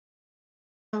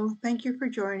So thank you for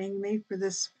joining me for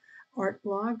this art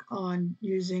blog on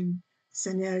using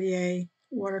Sennelier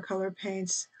watercolor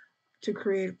paints to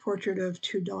create a portrait of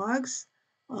two dogs.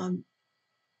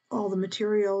 All the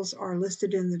materials are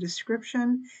listed in the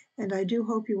description, and I do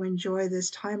hope you enjoy this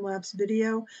time-lapse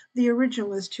video. The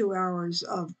original is 2 hours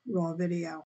of raw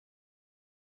video.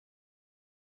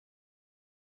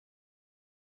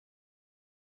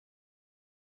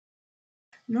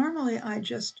 Normally I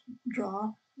just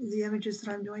draw the images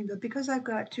that I'm doing, but because I've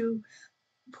got two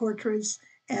portraits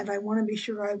and I want to be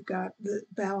sure I've got the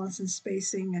balance and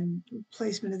spacing and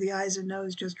placement of the eyes and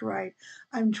nose just right,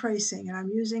 I'm tracing, and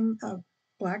I'm using a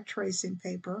black tracing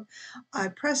paper. I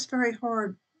press very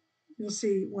hard, you'll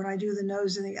see, when I do the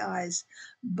nose and the eyes,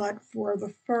 but for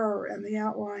the fur and the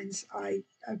outlines, I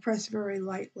press very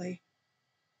lightly.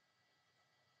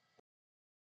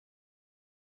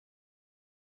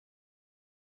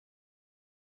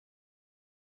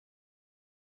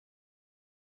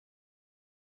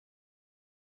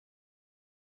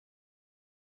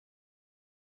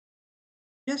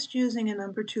 Just using a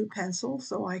number 2 pencil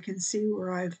so I can see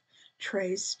where I've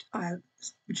traced. I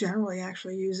generally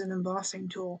actually use an embossing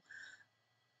tool,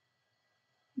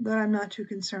 but I'm not too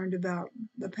concerned about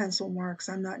the pencil marks.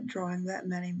 I'm not drawing that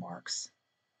many marks.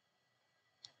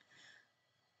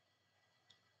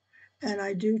 And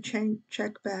I do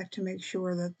check back to make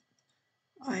sure that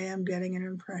I am getting an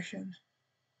impression.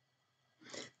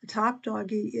 The top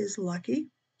doggy is Lucky,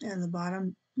 and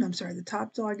the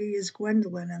top doggy is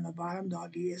Gwendolyn, and the bottom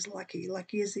doggy is Lucky.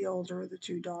 Lucky is the older of the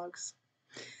two dogs,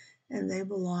 and they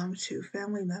belong to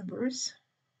family members.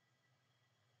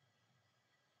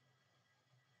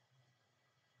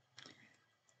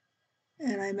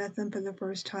 And I met them for the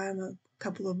first time a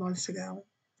couple of months ago,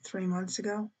 3 months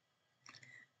ago.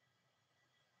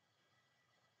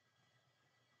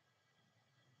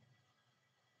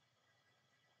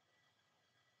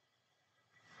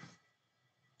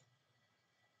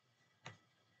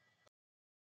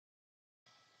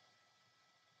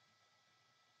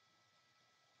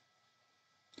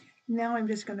 Now I'm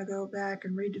just going to go back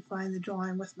and redefine the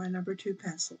drawing with my number 2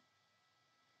 pencil.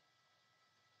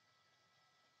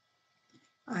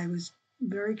 I was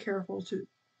very careful to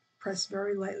press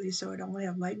very lightly so I'd only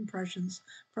have light impressions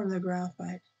from the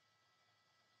graphite.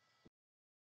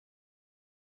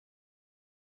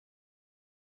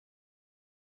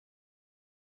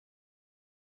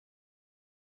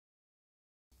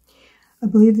 I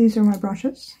believe these are my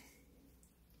brushes.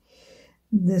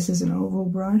 This is an oval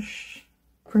brush,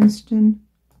 Princeton.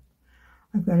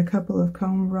 I've got a couple of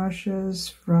comb brushes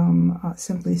from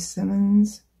Simply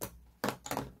Simmons.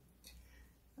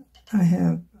 I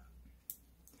have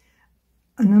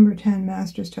a number 10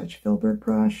 Master's Touch Filbert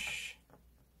brush.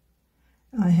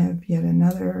 I have yet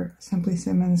another Simply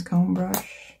Simmons comb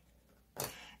brush.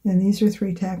 And these are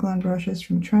 3 Taklon brushes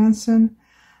from Transon.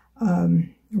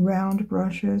 Round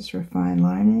brushes for fine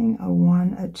lining, a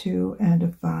 1, a 2, and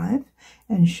a 5.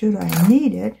 And should I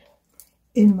need it,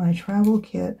 in my travel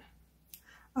kit,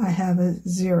 I have a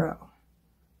 0,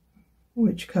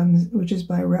 which is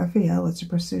by Raphael. It's a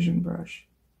precision brush.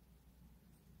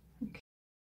 Okay.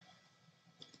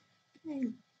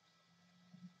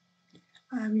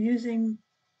 I'm using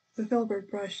the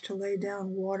filbert brush to lay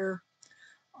down water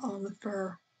on the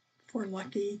fur for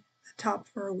Lucky, the top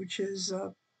fur, which is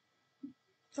an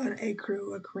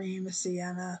ecru, a cream, a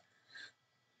sienna.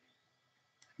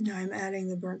 Now I'm adding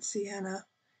the burnt sienna,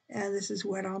 and this is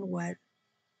wet on wet.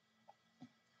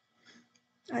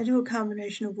 I do a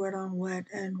combination of wet on wet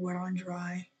and wet on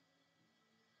dry.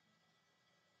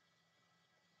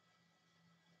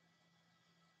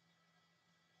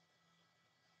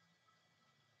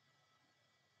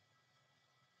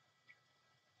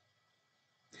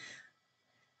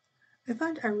 I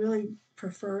find I really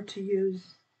prefer to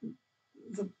use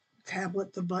the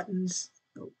tablet, the buttons,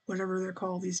 whatever they're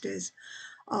called these days,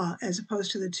 as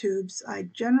opposed to the tubes. I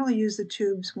generally use the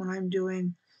tubes when I'm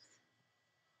doing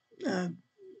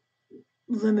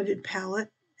limited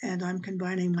palette and I'm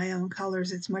combining my own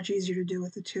colors. It's much easier to do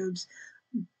with the tubes.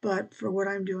 But for what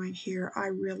I'm doing here, I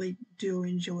really do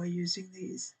enjoy using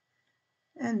these.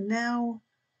 And now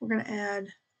we're going to add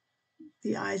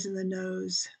the eyes and the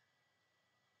nose.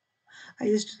 I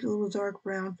used a little dark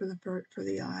brown for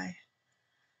the eye,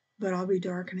 but I'll be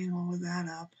darkening all of that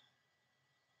up.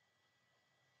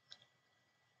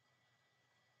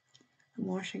 I'm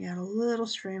washing out a little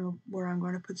stream where I'm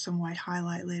going to put some white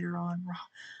highlight later on,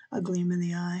 a gleam in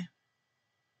the eye.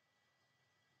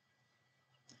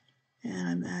 And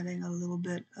I'm adding a little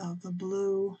bit of the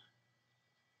blue.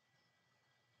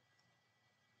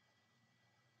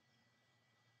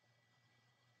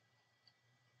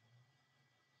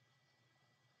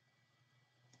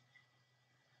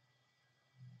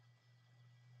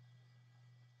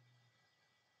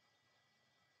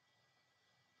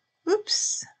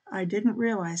 Oops, I didn't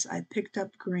realize I picked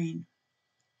up green,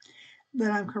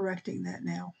 but I'm correcting that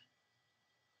now.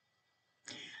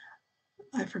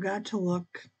 I forgot to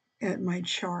look at my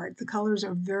chart. The colors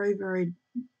are very, very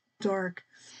dark,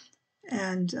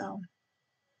 and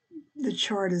the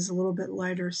chart is a little bit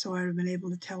lighter, so I'd have been able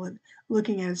to tell it.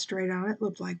 Looking at it straight on, it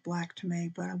looked like black to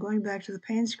me, but I'm going back to the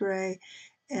Payne's Gray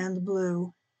and the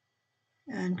blue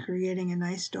and creating a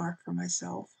nice dark for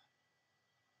myself.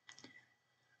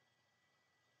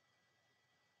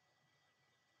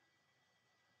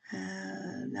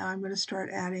 And now I'm going to start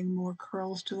adding more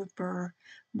curls to the fur,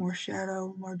 more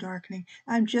shadow, more darkening.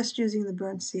 I'm just using the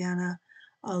burnt sienna,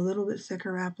 a little bit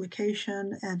thicker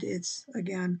application, and it's,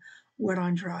 again, wet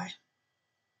on dry.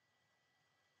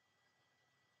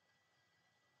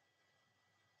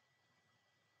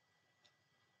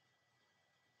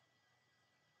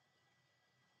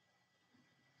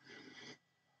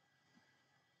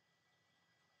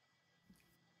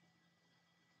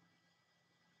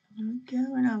 Okay,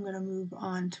 and I'm going to move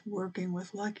on to working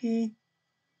with Lucky.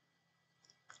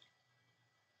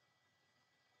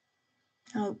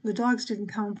 Now, the dogs didn't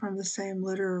come from the same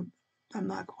litter. I'm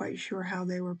not quite sure how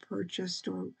they were purchased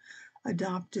or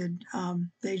adopted.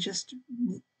 They're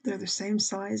the same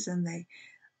size and they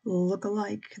look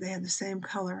alike. They have the same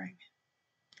coloring.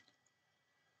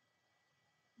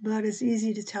 But it's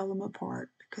easy to tell them apart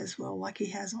because, well, Lucky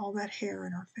has all that hair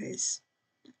in her face.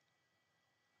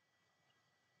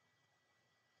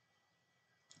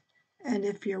 And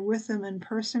if you're with them in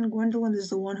person, Gwendolyn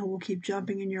is the one who will keep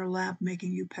jumping in your lap,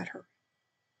 making you pet her.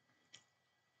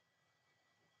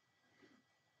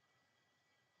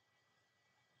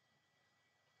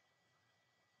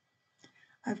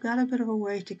 I've got a bit of a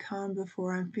way to come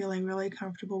before I'm feeling really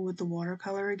comfortable with the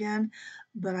watercolor again,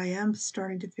 but I am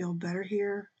starting to feel better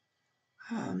here.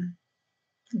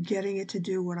 Getting it to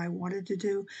do what I wanted to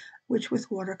do, which with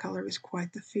watercolor is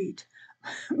quite the feat.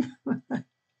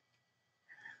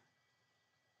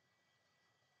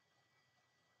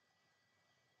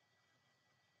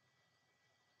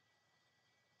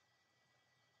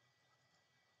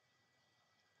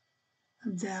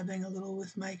 I'm dabbing a little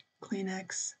with my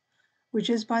Kleenex,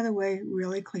 which is, by the way,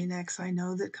 really Kleenex. I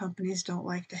know that companies don't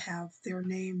like to have their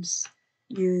names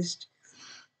used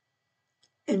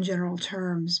in general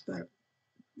terms, but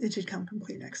it did come from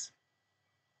Kleenex.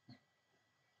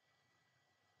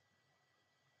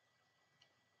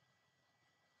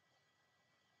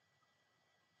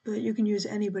 But you can use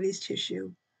anybody's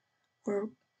tissue or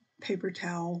paper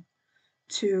towel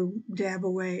to dab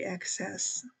away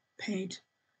excess paint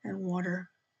and water.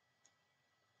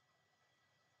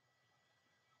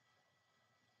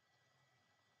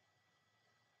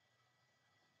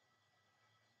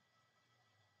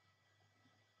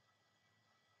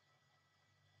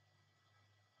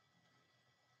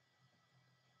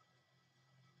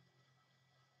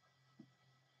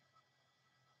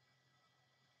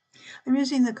 I'm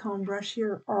using the comb brush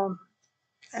here,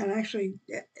 and actually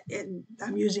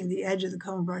I'm using the edge of the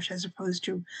comb brush as opposed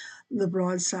to the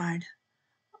broad side.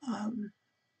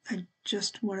 I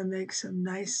just want to make some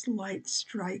nice light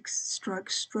strokes.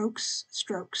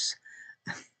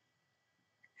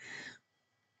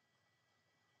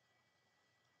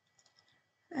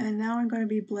 And now I'm going to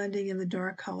be blending in the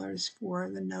dark colors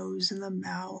for the nose and the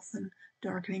mouth and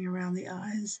darkening around the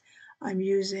eyes. I'm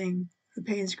using the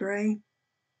Payne's Gray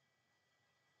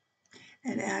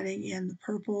and adding in the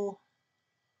purple.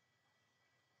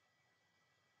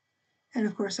 And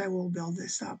of course I will build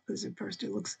this up because at first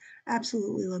it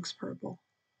absolutely looks purple.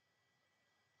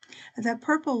 And that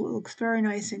purple looks very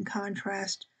nice in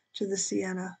contrast to the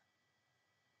sienna.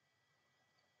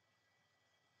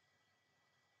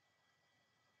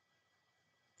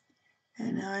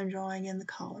 And now I'm drawing in the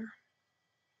color.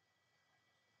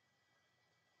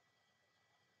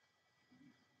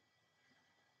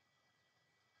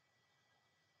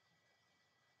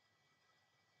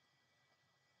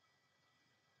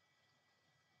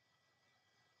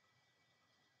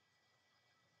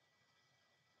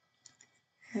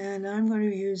 And I'm going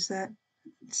to use that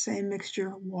same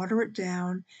mixture, water it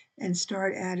down, and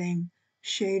start adding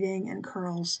shading and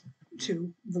curls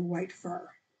to the white fur.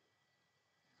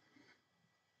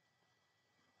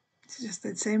 It's just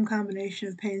that same combination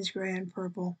of Payne's Gray and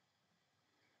purple.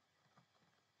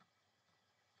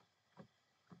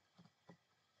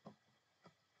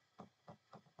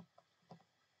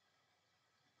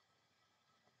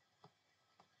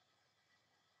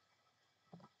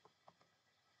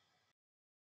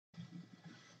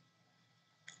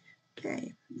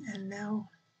 Okay, and now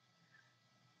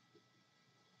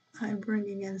I'm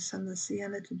bringing in some of the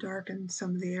sienna to darken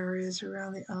some of the areas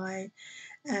around the eye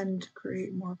and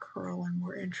create more curl and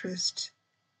more interest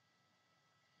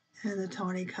in the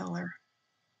tawny color.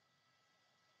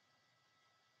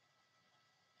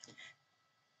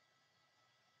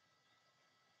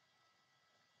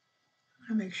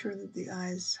 I make sure that the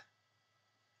eyes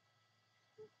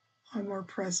are more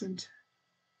present.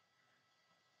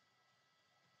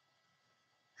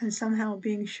 And somehow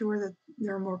being sure that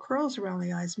there are more curls around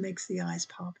the eyes makes the eyes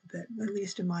pop a bit, at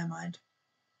least in my mind.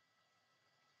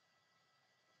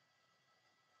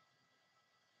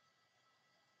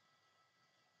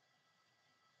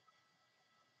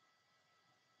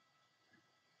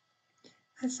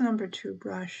 That's number 2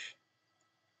 brush,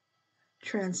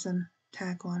 Transom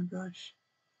tack-on brush.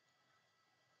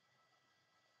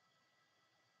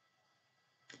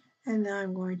 And now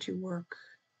I'm going to work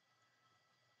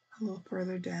a little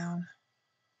further down.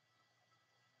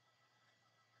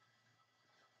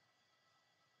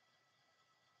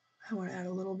 I want to add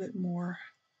a little bit more.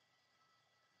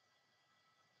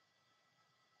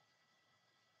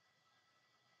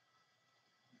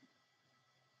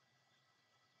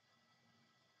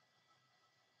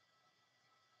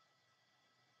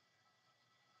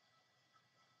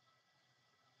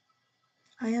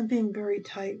 I am being very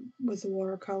tight with the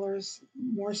watercolors,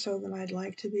 more so than I'd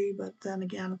like to be, but then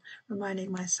again,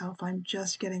 reminding myself I'm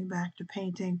just getting back to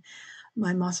painting,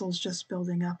 my muscles just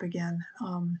building up again.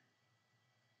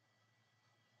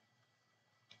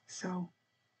 So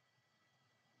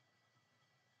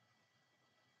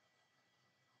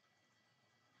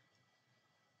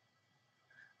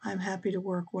I'm happy to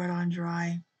work wet on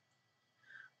dry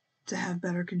to have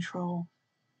better control.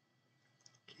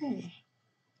 Okay.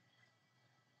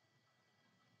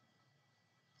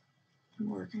 I'm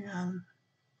working on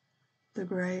the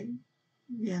gray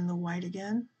and the white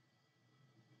again,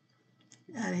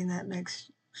 adding that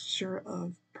mixture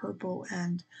of purple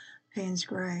and Payne's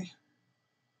gray.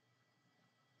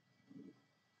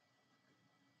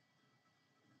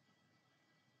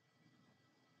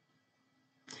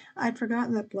 I'd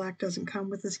forgotten that black doesn't come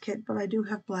with this kit, but I do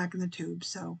have black in the tube,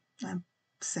 so I'm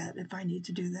set if I need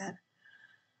to do that.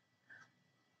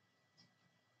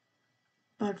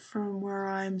 But from where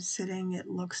I'm sitting, it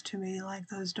looks to me like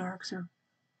those darks are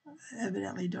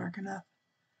evidently dark enough.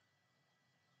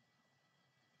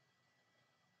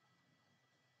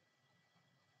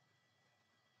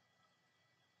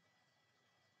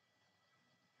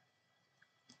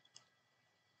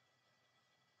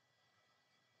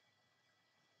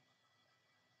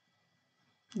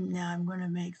 Now I'm going to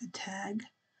make the tag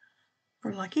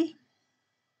for Lucky.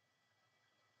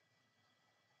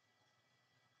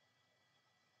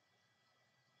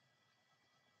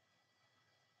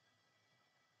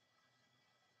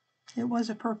 It was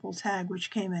a purple tag,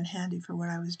 which came in handy for what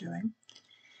I was doing.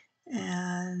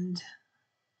 And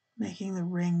making the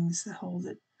rings that hold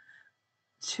it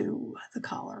to the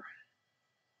collar.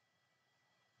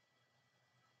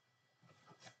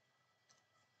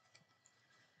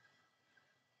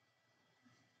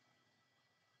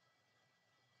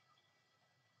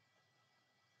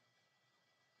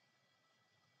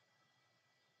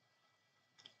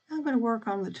 I'm going to work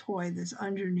on the toy that's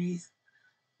underneath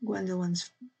Gwendolyn's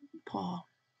paw.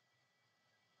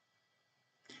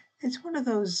 It's one of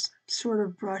those sort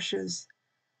of brushes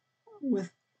with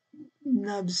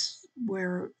nubs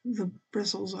where the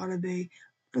bristles ought to be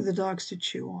for the dogs to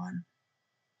chew on.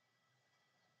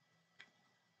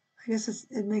 I guess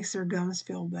it makes their gums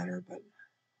feel better, but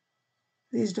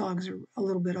these dogs are a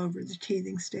little bit over the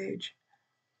teething stage.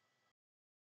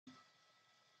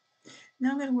 Now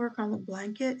I'm going to work on the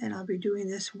blanket, and I'll be doing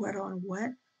this wet on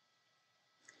wet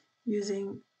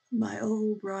using my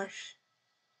oval brush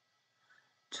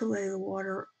to lay the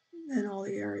water in all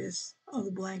the areas of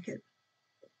the blanket.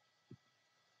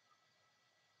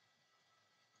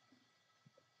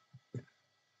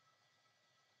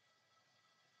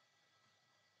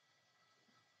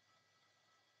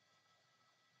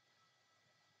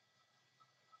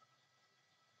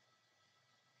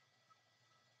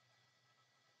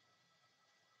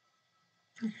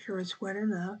 Make sure it's wet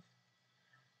enough.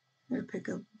 I'm going to pick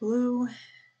up blue.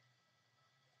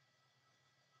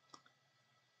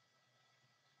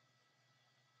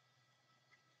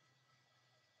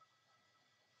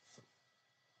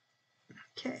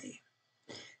 Okay,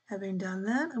 having done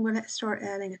that, I'm going to start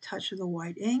adding a touch of the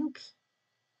white ink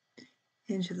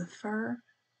into the fur.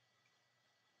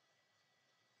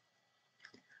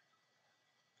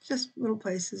 Just little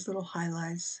places, little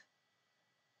highlights.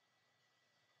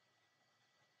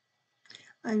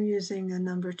 I'm using a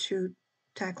number 2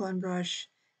 Taklon brush,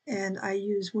 and I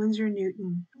use Winsor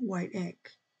Newton white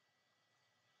ink.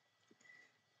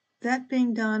 That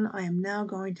being done, I am now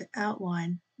going to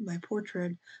outline my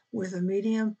portrait with a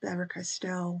medium Faber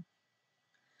Castel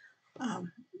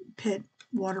Pitt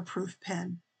waterproof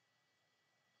pen.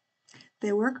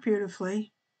 They work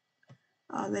beautifully.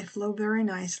 They flow very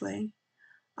nicely.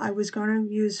 I was going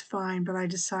to use fine, but I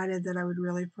decided that I would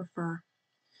really prefer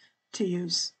to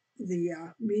use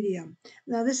the medium.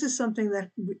 Now, this is something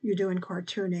that you do in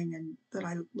cartooning and that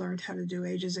I learned how to do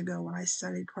ages ago when I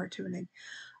studied cartooning.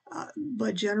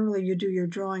 But generally, you do your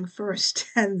drawing first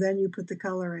and then you put the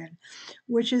color in,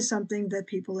 which is something that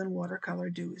people in watercolor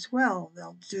do as well.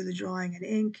 They'll do the drawing in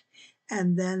ink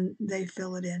and then they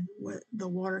fill it in with the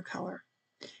watercolor.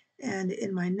 And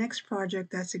in my next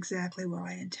project, that's exactly what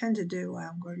I intend to do.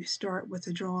 I'm going to start with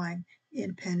the drawing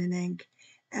in pen and ink,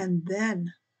 and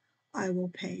then I will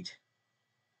paint.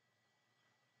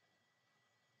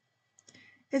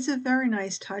 It's a very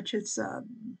nice touch. It's,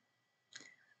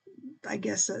 I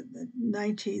guess, a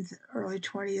 19th, early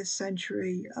 20th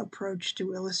century approach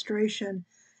to illustration,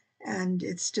 and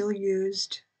it's still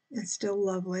used. It's still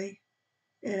lovely.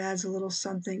 It adds a little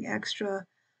something extra.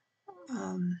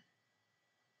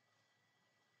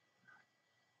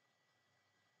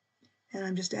 And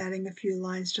I'm just adding a few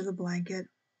lines to the blanket.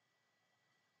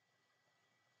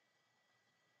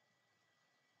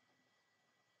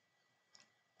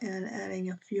 And adding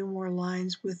a few more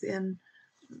lines within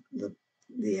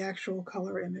the actual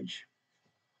color image.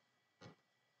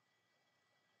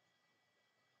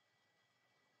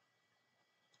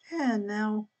 And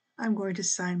now I'm going to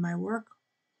sign my work.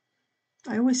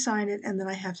 I always sign it and then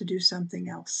I have to do something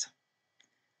else.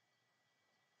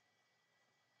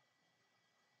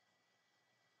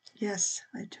 Yes,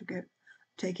 I took it,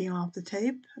 taking off the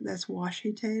tape. That's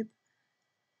washi tape.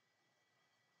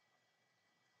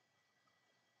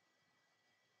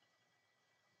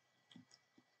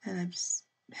 And I just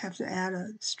have to add a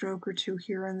stroke or two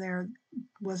here and there. It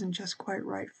wasn't just quite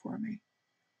right for me.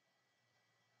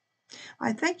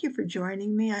 I thank you for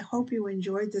joining me. I hope you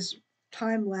enjoyed this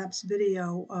time-lapse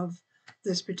video of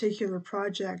this particular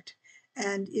project.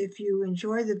 And if you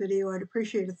enjoyed the video, I'd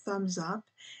appreciate a thumbs up.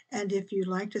 And if you'd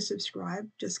like to subscribe,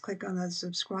 just click on the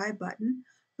subscribe button.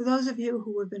 For those of you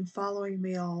who have been following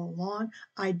me all along,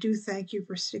 I do thank you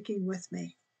for sticking with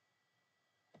me.